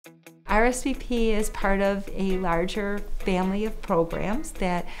RSVP is part of a larger family of programs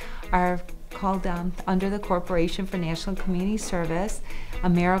that are called under the Corporation for National Community Service,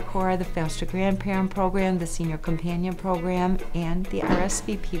 AmeriCorps, the Foster Grandparent Program, the Senior Companion Program, and the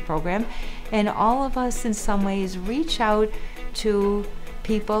RSVP program. And all of us in some ways reach out to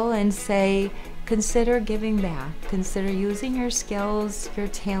people and say, consider giving back. Consider using your skills, your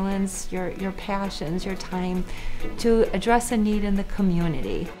talents, your passions, your time to address a need in the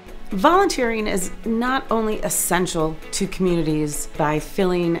community. Volunteering is not only essential to communities by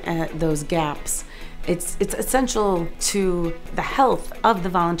filling those gaps, it's essential to the health of the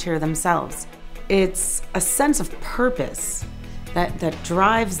volunteer themselves. It's a sense of purpose that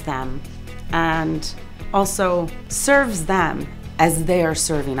drives them and also serves them as they are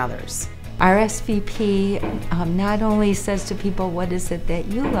serving others. RSVP not only says to people, what is it that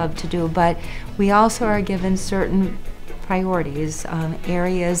you love to do, but we also are given certain priorities,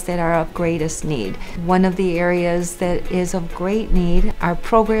 areas that are of greatest need. One of the areas that is of great need are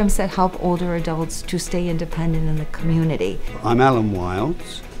programs that help older adults to stay independent in the community. I'm Alan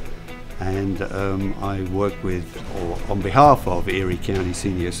Wilds, and I work with, or on behalf of, Erie County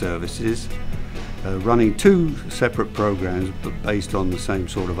Senior Services, running two separate programs but based on the same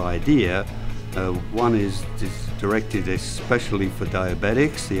sort of idea. One is directed especially for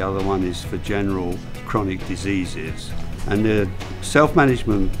diabetics, the other one is for general chronic diseases. And they're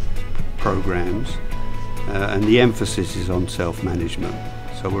self-management programs, and the emphasis is on self-management.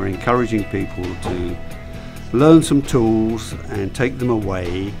 So we're encouraging people to learn some tools and take them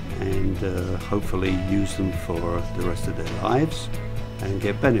away and hopefully use them for the rest of their lives and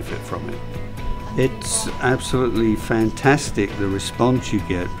get benefit from it. It's absolutely fantastic, the response you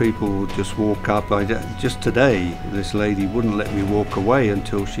get. People just walk up. Just today, this lady wouldn't let me walk away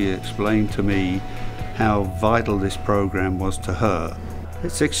until she explained to me how vital this program was to her.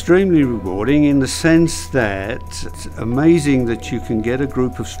 It's extremely rewarding in the sense that it's amazing that you can get a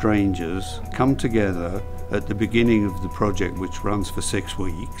group of strangers come together at the beginning of the project, which runs for 6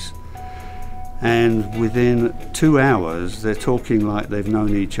 weeks, and within 2 hours they're talking like they've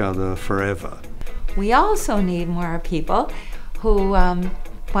known each other forever. We also need more people who want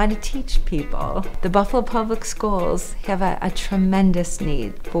to teach people. The Buffalo Public Schools have a tremendous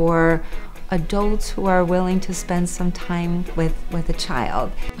need for adults who are willing to spend some time with a child.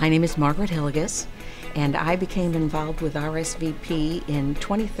 My name is Margaret Hilligus, and I became involved with RSVP in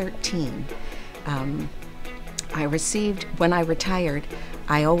 2013. When I retired,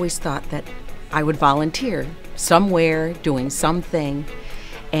 I always thought that I would volunteer somewhere, doing something,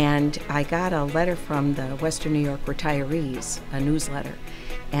 and I got a letter from the Western New York Retirees, a newsletter,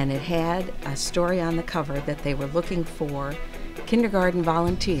 and it had a story on the cover that they were looking for kindergarten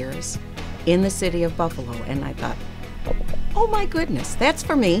volunteers in the city of Buffalo, and I thought, oh my goodness, that's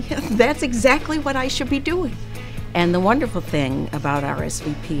for me. That's exactly what I should be doing. And the wonderful thing about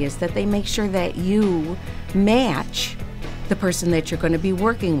RSVP is that they make sure that you match the person that you're going to be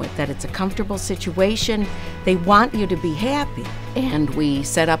working with, that it's a comfortable situation. They want you to be happy. And we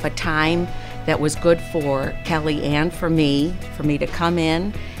set up a time that was good for Kelly and for me to come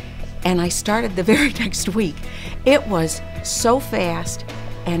in. And I started the very next week. It was so fast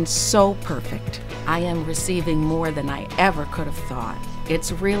and so perfect. I am receiving more than I ever could have thought.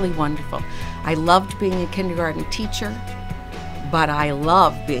 It's really wonderful. I loved being a kindergarten teacher, but I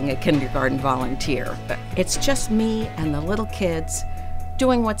love being a kindergarten volunteer. It's just me and the little kids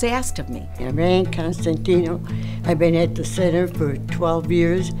doing what's asked of me. I'm Ann Constantino. I've been at the center for 12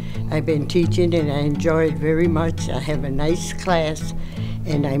 years. I've been teaching and I enjoy it very much. I have a nice class,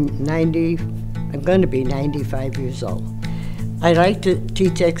 and I'm going to be 95 years old. I like to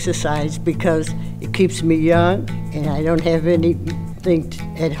teach exercise because it keeps me young, and I don't have anything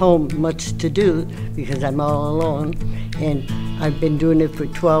at home much to do because I'm all alone. And I've been doing it for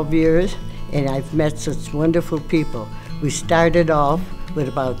 12 years, and I've met such wonderful people. We started off with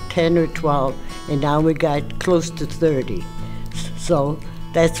about 10 or 12, and now we got close to 30. So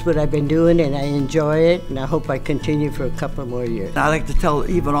that's what I've been doing, and I enjoy it, and I hope I continue for a couple more years. I like to tell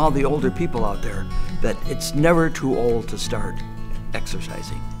even all the older people out there that it's never too old to start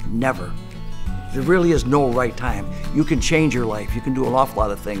exercising. Never. There really is no right time. You can change your life. You can do an awful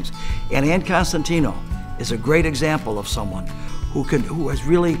lot of things. And Ann Constantino is a great example of someone who has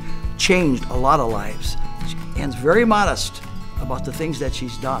really changed a lot of lives. Ann's very modest about the things that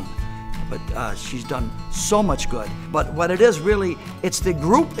she's done, but she's done so much good. But what it is really, it's the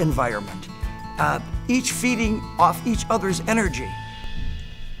group environment, each feeding off each other's energy.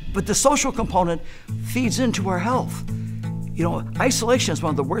 But the social component feeds into our health. You know, isolation is one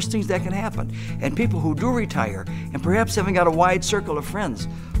of the worst things that can happen. And people who do retire, and perhaps haven't got a wide circle of friends,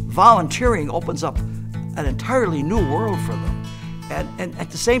 volunteering opens up an entirely new world for them. And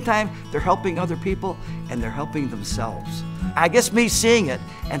at the same time, they're helping other people and they're helping themselves. I guess me seeing it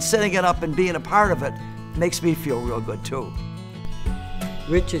and setting it up and being a part of it makes me feel real good too.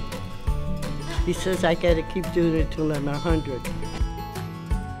 Richard, he says I gotta keep doing it till I'm 100.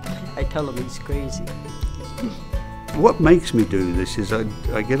 I tell him he's crazy. What makes me do this is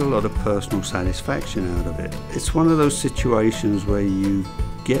I get a lot of personal satisfaction out of it. It's one of those situations where you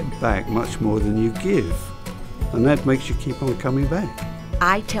get back much more than you give, and that makes you keep on coming back.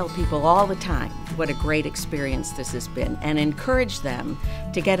 I tell people all the time what a great experience this has been and encourage them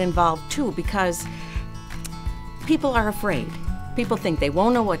to get involved too, because people are afraid. People think they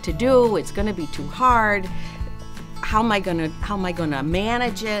won't know what to do, it's going to be too hard, how am I going to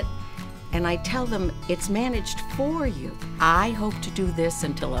manage it? And I tell them it's managed for you. I hope to do this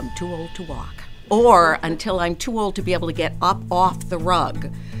until I'm too old to walk, or until I'm too old to be able to get up off the rug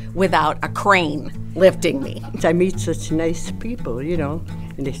without a crane lifting me. I meet such nice people, you know,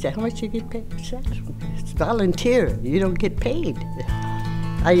 and they say, how much you get paid? It's volunteer, you don't get paid.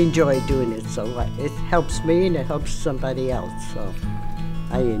 I enjoy doing it, so it helps me and it helps somebody else, so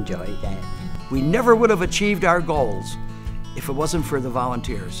I enjoy that. We never would have achieved our goals if it wasn't for the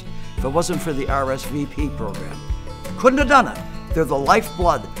volunteers, if it wasn't for the RSVP program. Couldn't have done it. They're the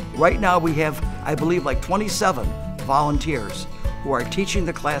lifeblood. Right now we have, I believe, like 27 volunteers who are teaching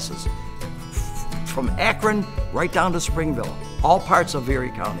the classes from Akron right down to Springville, all parts of Erie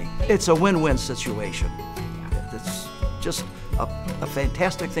County. It's a win-win situation. It's just a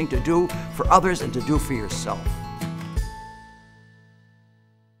fantastic thing to do for others and to do for yourself.